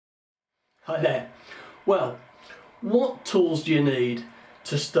Hi there. Well, what tools do you need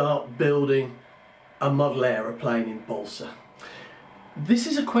to start building a model aeroplane in Balsa? This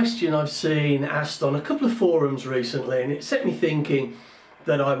is a question I've seen asked on a couple of forums recently, and it set me thinking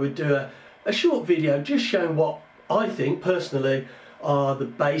that I would do a short video just showing what I think personally are the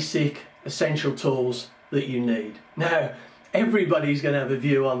basic essential tools that you need. Now, everybody's going to have a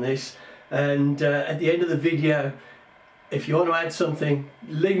view on this, and at the end of the video, if you want to add something,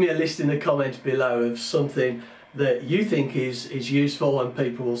 leave me a list in the comments below of something that you think is useful, and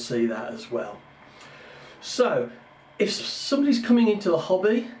people will see that as well. So, if somebody's coming into the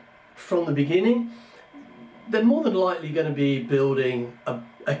hobby from the beginning, they're more than likely going to be building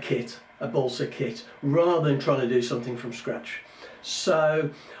a kit, a Balsa kit, rather than trying to do something from scratch.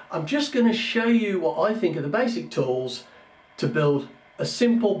 So, I'm just going to show you what I think are the basic tools to build a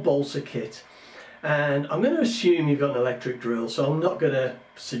simple Balsa kit. And I'm going to assume you've got an electric drill, so I'm not going to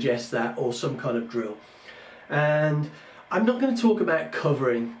suggest that, or some kind of drill. And I'm not going to talk about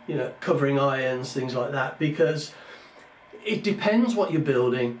covering, covering irons, things like that, because it depends what you're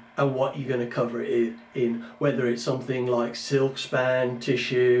building and what you're going to cover it in, whether it's something like silk span,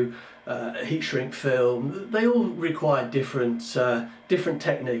 tissue, heat shrink film. They all require different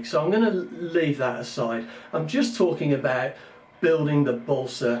techniques, so I'm going to leave that aside. I'm just talking about building the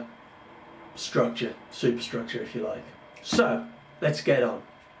Balsa structure, superstructure if you like. So let's get on.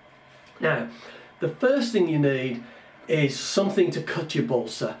 Now, the first thing you need is something to cut your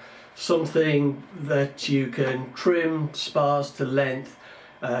Balsa, something that you can trim spars to length,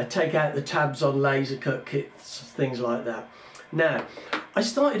 take out the tabs on laser cut kits, things like that. Now, I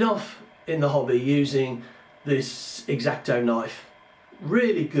started off in the hobby using this X-Acto knife.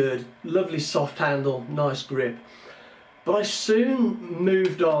 Really good, lovely soft handle, nice grip. But I soon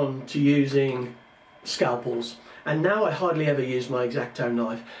moved on to using scalpels, and now I hardly ever use my X-Acto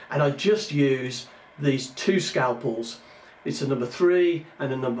knife, and I just use these two scalpels. It's a number 3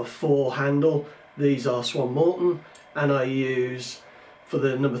 and a number 4 handle. These are Swan Morton, and I use, for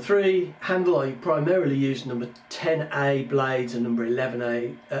the number 3 handle, I primarily use number 10A blades and number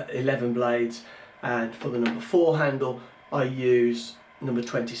 11 blades, and for the number 4 handle I use number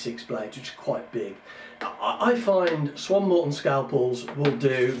 26 blades, which are quite big. I find Swan Morton scalpels will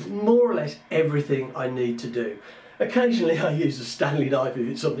do more or less everything I need to do. Occasionally I use a Stanley knife if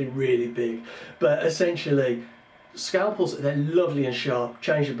it's something really big, but essentially scalpels, they're lovely and sharp,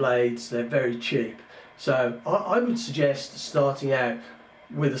 change the blades, they're very cheap. So I would suggest starting out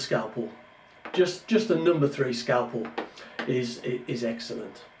with a scalpel. Just a number 3 scalpel is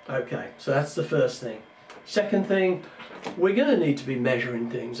excellent. Okay, so that's the first thing. Second thing, we're going to need to be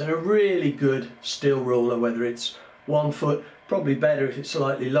measuring things, and a really good steel ruler, whether it's 1 foot, probably better if it's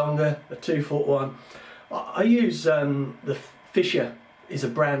slightly longer, a 2 foot one. I use the Fisher is a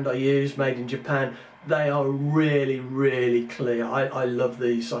brand I use, made in Japan. They are really clear. I love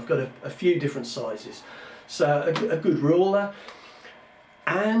these. I've got a few different sizes. So a good ruler,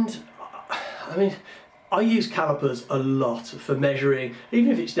 and I mean, I use calipers a lot for measuring,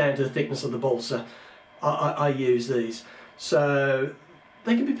 even if it's down to the thickness of the Balsa. I use these, so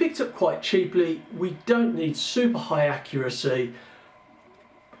they can be picked up quite cheaply. We don't need super high accuracy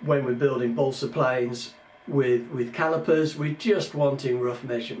when we're building Balsa planes with calipers. We're just wanting rough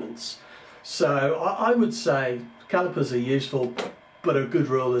measurements. So I would say calipers are useful, but a good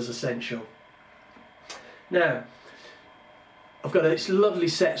ruler is essential. Now, I've got this lovely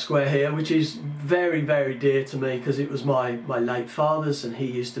set square here, which is very dear to me because it was my late father's, and he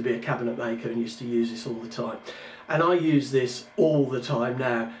used to be a cabinet maker and used to use this all the time. And I use this all the time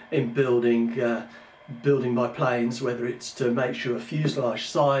now in building my planes, whether it's to make sure a fuselage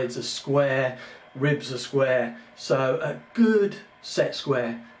sides are square, ribs are square. So a good set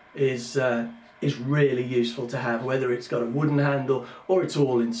square is really useful to have, whether it's got a wooden handle or it's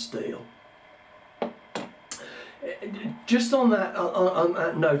all in steel. Just on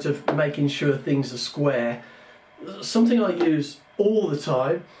that note of making sure things are square, something I use all the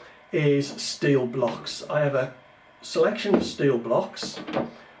time is steel blocks. I have a selection of steel blocks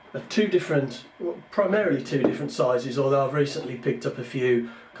of primarily two different sizes, although I've recently picked up a few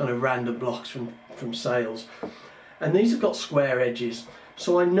kind of random blocks from sales. And these have got square edges,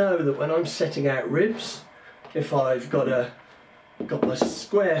 so I know that when I'm setting out ribs, if I've got my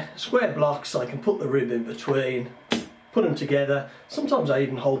square blocks, I can put the rib in between, put them together. Sometimes I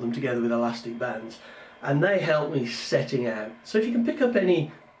even hold them together with elastic bands, and they help me setting out. So if you can pick up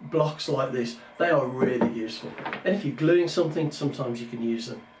any blocks like this, they are really useful. And if you're gluing something, sometimes you can use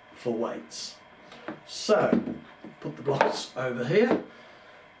them for weights. So put the blocks over here,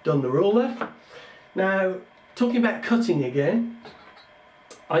 done the ruler. Now, talking about cutting again,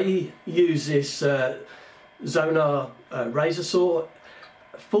 I use this Zonar razor saw.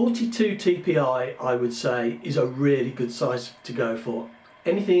 42 TPI, I would say, is a really good size to go for.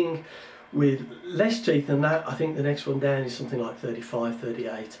 Anything with less teeth than that, I think the next one down is something like 35,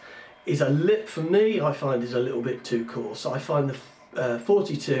 38. Is for me, I find is a little bit too coarse. I find the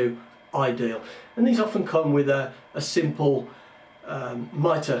 42 ideal, and these often come with a simple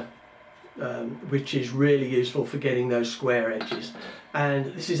mitre, which is really useful for getting those square edges. And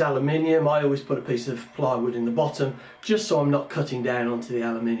this is aluminium. I always put a piece of plywood in the bottom just so I'm not cutting down onto the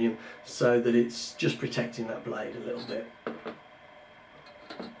aluminium, so that it's just protecting that blade a little bit.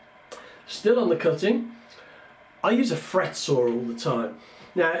 Still on the cutting, I use a fret saw all the time.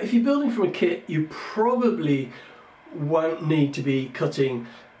 Now if you're building from a kit, you probably won't need to be cutting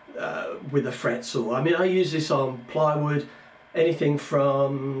with a fret saw. I mean, I use this on plywood, anything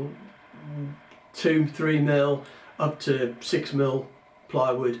from 2-3 mil up to 6 mil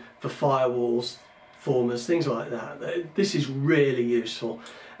plywood for firewalls, formers, things like that. This is really useful.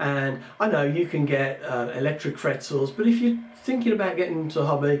 And I know you can get electric fret saws, but if you're thinking about getting into a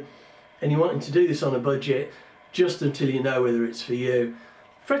hobby and you're wanting to do this on a budget, just until you know whether it's for you,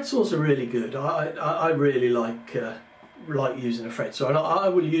 fret saws are really good. I really like using a fret saw, and I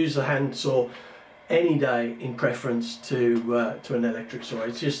will use a hand saw any day in preference to an electric saw.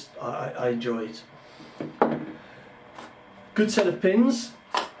 It's just, I enjoy it. Good set of pins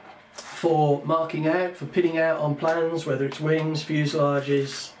for marking out, for pinning out on plans, whether it's wings,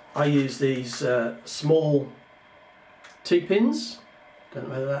 fuselages. I use these small T-pins. Don't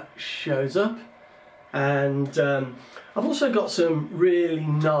know whether that shows up. And I've also got some really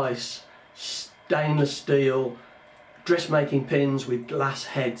nice stainless steel dressmaking pins with glass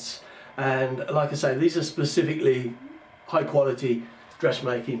heads. And like I say, these are specifically high quality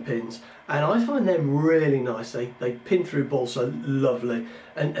dressmaking pins, and I find them really nice. They pin through balsa lovely,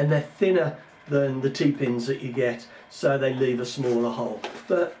 and they're thinner than the T-pins that you get, so they leave a smaller hole.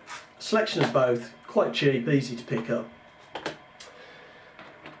 But selection of both, quite cheap, easy to pick up.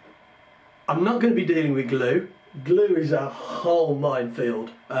 I'm not going to be dealing with glue. Glue is a whole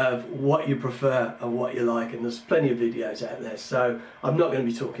minefield of what you prefer and what you like, and there's plenty of videos out there, so I'm not going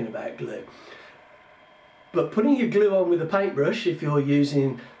to be talking about glue. But putting your glue on with a paintbrush, if you're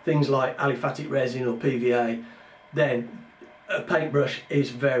using things like aliphatic resin or PVA, then a paintbrush is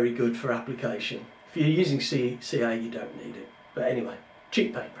very good for application. If you're using CA, you don't need it. But anyway,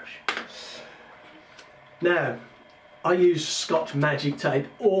 cheap paintbrush. Now, I use Scotch magic tape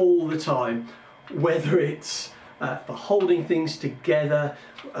all the time, whether it's for holding things together,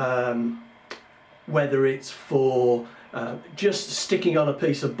 whether it's for just sticking on a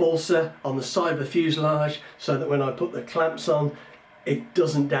piece of balsa on the side of the fuselage, so that when I put the clamps on, it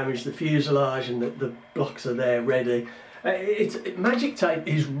doesn't damage the fuselage and the blocks are there ready. Magic tape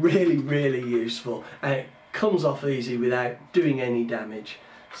is really useful, and it comes off easy without doing any damage.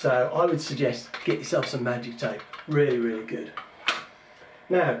 So I would suggest get yourself some magic tape, really good.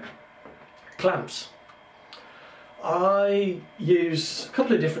 Now, clamps. I use a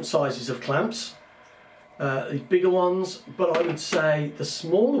couple of different sizes of clamps. These bigger ones, but I would say the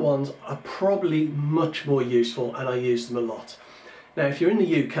smaller ones are probably much more useful, and I use them a lot. Now if you're in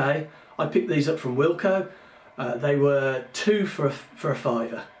the UK, I picked these up from Wilko. They were 2 for a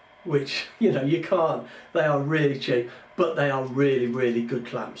 £5, which, you know, you can't. They are really cheap, but they are really good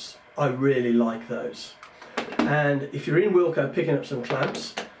clamps. I really like those. And if you're in Wilko picking up some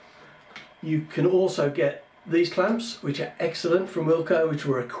clamps, you can also get these clamps, which are excellent, from Wilko, which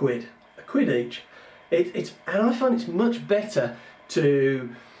were £1 each. And I find it's much better to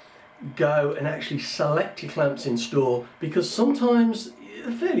go and actually select your clamps in store, because sometimes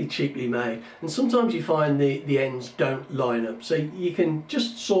they're fairly cheaply made, and sometimes you find the ends don't line up, so you can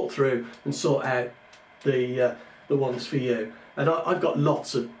just sort through and sort out the ones for you. And I've got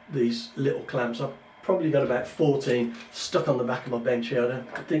lots of these little clamps. I've probably got about 14 stuck on the back of my bench here.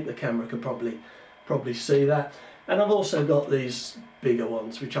 I think the camera could probably see that. And I've also got these bigger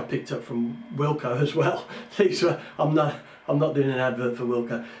ones, which I picked up from Wilko as well. These were, I'm not doing an advert for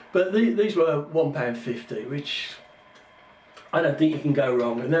Wilko, but these were £1.50, which I don't think you can go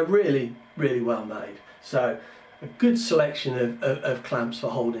wrong, and they're really well made. So a good selection of clamps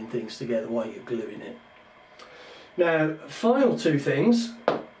for holding things together while you're gluing it. Now, final two things.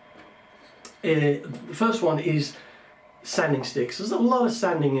 The first one is sanding sticks. There's a lot of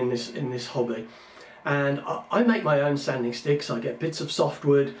sanding in this hobby, and I make my own sanding sticks. I get bits of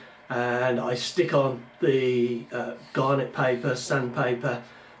softwood and I stick on the garnet paper, sandpaper,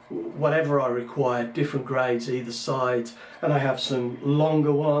 whatever I require, different grades either side, and I have some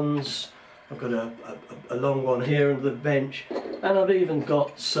longer ones. I've got a long one here under the bench, and I've even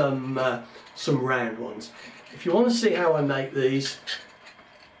got some round ones. If you want to see how I make these,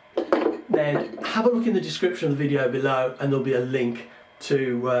 then have a look in the description of the video below, and there'll be a link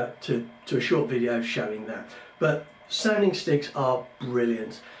to a short video showing that. But sanding sticks are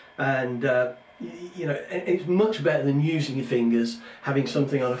brilliant, and you know, it's much better than using your fingers, having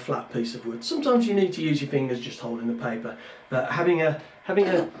something on a flat piece of wood. Sometimes you need to use your fingers just holding the paper, but having a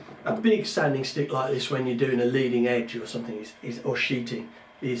big sanding stick like this when you're doing a leading edge or something or sheeting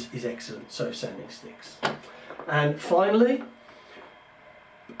is excellent. So sanding sticks. And finally,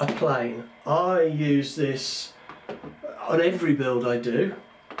 a plane. I use this on every build I do,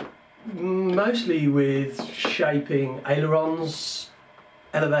 mostly with shaping ailerons,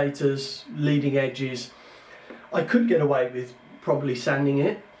 elevators, leading edges. I could get away with probably sanding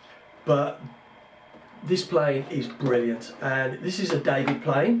it, but this plane is brilliant, and this is a David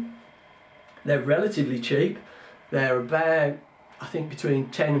plane. They're relatively cheap. They're about, I think, between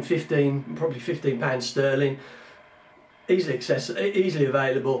 10 and 15, probably £15 sterling. Easily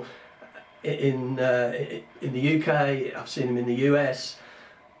available in the UK. I've seen them in the US.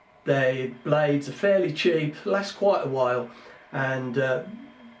 The blades are fairly cheap, last quite a while, and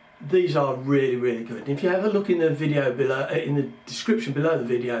these are really good. If you have a look in the video below, in the description below the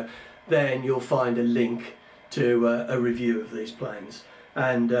video, then you'll find a link to a review of these planes.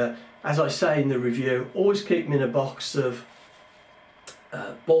 And as I say in the review, always keep them in a box of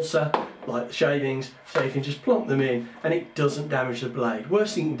balsa, like the shavings, so you can just plonk them in and it doesn't damage the blade.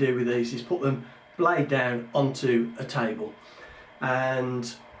 Worst thing you can do with these is put them blade down onto a table,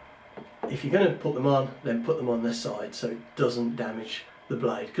 and if you're going to put them on, then put them on their side so it doesn't damage the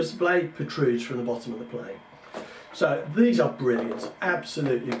blade, because the blade protrudes from the bottom of the plane. So these are brilliant,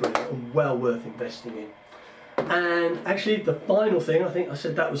 absolutely brilliant, and well worth investing in. And actually the final thing, I think I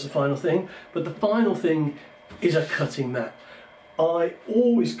said that was the final thing, but the final thing is a cutting mat. I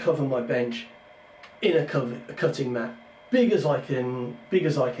always cover my bench in a cutting mat, big as I can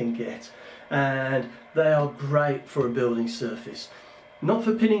get, and they are great for a building surface. Not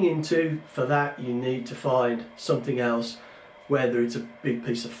for pinning into. For that you need to find something else, whether it's a big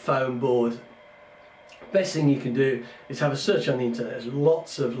piece of foam board. Best thing you can do is have a search on the internet. There's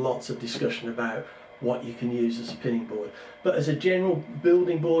lots of discussion about what you can use as a pinning board, but as a general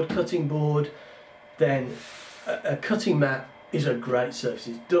building board, cutting board, then a cutting mat is a great surface.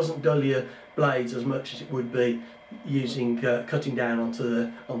 It doesn't dull your blades as much as it would be using cutting down onto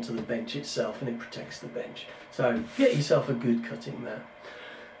the bench itself, and it protects the bench. So get yourself a good cutting mat.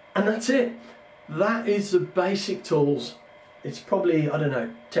 And that's it. That is the basic tools. It's probably, I don't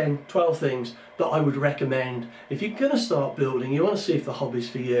know, 10, 12 things that I would recommend. If you're going to start building, you want to see if the hobby's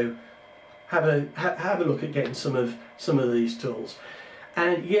for you, have a look at getting some of these tools.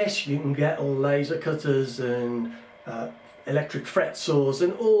 And yes, you can get laser cutters and electric fret saws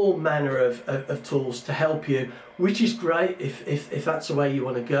and all manner of tools to help you, which is great if that's the way you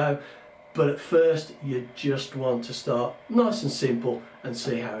want to go. But at first you just want to start nice and simple and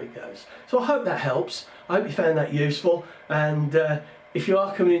see how it goes. So I hope that helps. I hope you found that useful, and if you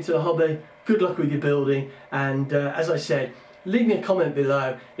are coming into the hobby, good luck with your building. And as I said, leave me a comment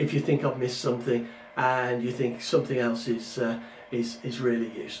below if you think I've missed something and you think something else is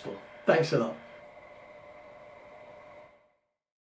really useful. Thanks a lot.